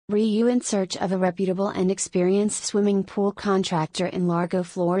Were you in search of a reputable and experienced swimming pool contractor in Largo,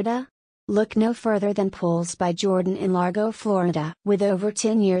 Florida? Look no further than Pools by Jordan in Largo, Florida. With over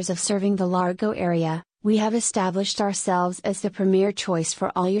 10 years of serving the Largo area, we have established ourselves as the premier choice for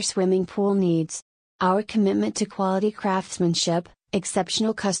all your swimming pool needs. Our commitment to quality craftsmanship,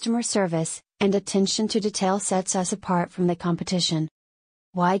 exceptional customer service, and attention to detail sets us apart from the competition.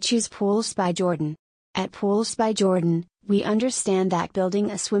 Why choose Pools by Jordan? At Pools by Jordan, we understand that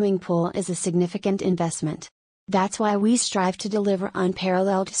building a swimming pool is a significant investment. That's why we strive to deliver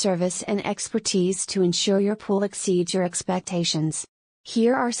unparalleled service and expertise to ensure your pool exceeds your expectations.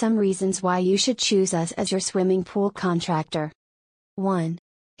 Here are some reasons why you should choose us as your swimming pool contractor. 1.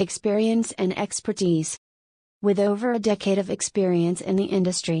 Experience and expertise. With over a decade of experience in the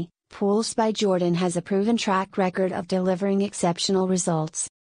industry, Pools by Jordan has a proven track record of delivering exceptional results.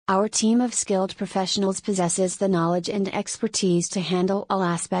 Our team of skilled professionals possesses the knowledge and expertise to handle all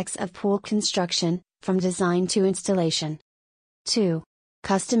aspects of pool construction, from design to installation. 2.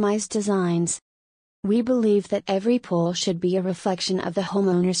 Customized designs. We believe that every pool should be a reflection of the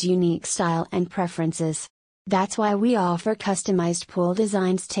homeowner's unique style and preferences. That's why we offer customized pool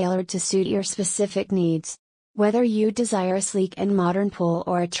designs tailored to suit your specific needs. Whether you desire a sleek and modern pool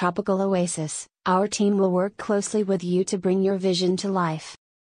or a tropical oasis, our team will work closely with you to bring your vision to life.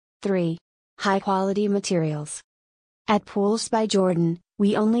 3. High-quality materials. At Pools by Jordan,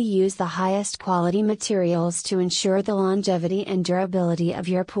 we only use the highest quality materials to ensure the longevity and durability of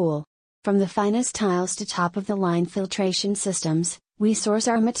your pool. From the finest tiles to top-of-the-line filtration systems, we source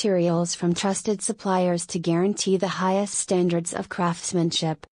our materials from trusted suppliers to guarantee the highest standards of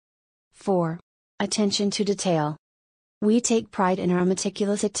craftsmanship. 4. Attention to detail. We take pride in our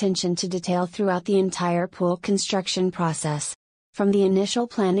meticulous attention to detail throughout the entire pool construction process. From the initial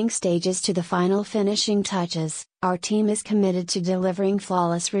planning stages to the final finishing touches, our team is committed to delivering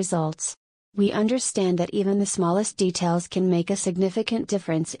flawless results. We understand that even the smallest details can make a significant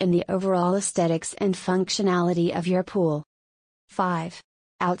difference in the overall aesthetics and functionality of your pool. 5.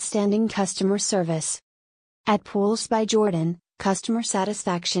 Outstanding customer service. At Pools by Jordan, customer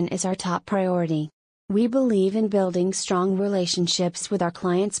satisfaction is our top priority. We believe in building strong relationships with our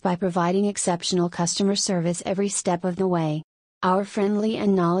clients by providing exceptional customer service every step of the way. Our friendly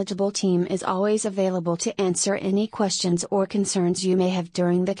and knowledgeable team is always available to answer any questions or concerns you may have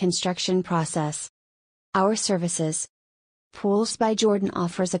during the construction process. Our services. Pools by Jordan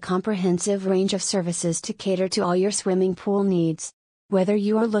offers a comprehensive range of services to cater to all your swimming pool needs. Whether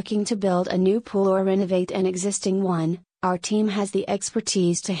you are looking to build a new pool or renovate an existing one, our team has the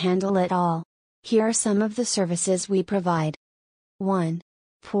expertise to handle it all. Here are some of the services we provide. 1.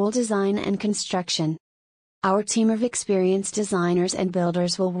 Pool design and construction. Our team of experienced designers and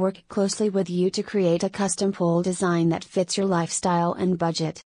builders will work closely with you to create a custom pool design that fits your lifestyle and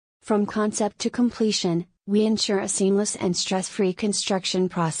budget. From concept to completion, we ensure a seamless and stress-free construction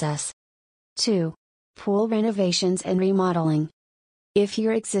process. 2. Pool renovations and remodeling. If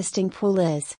your existing pool is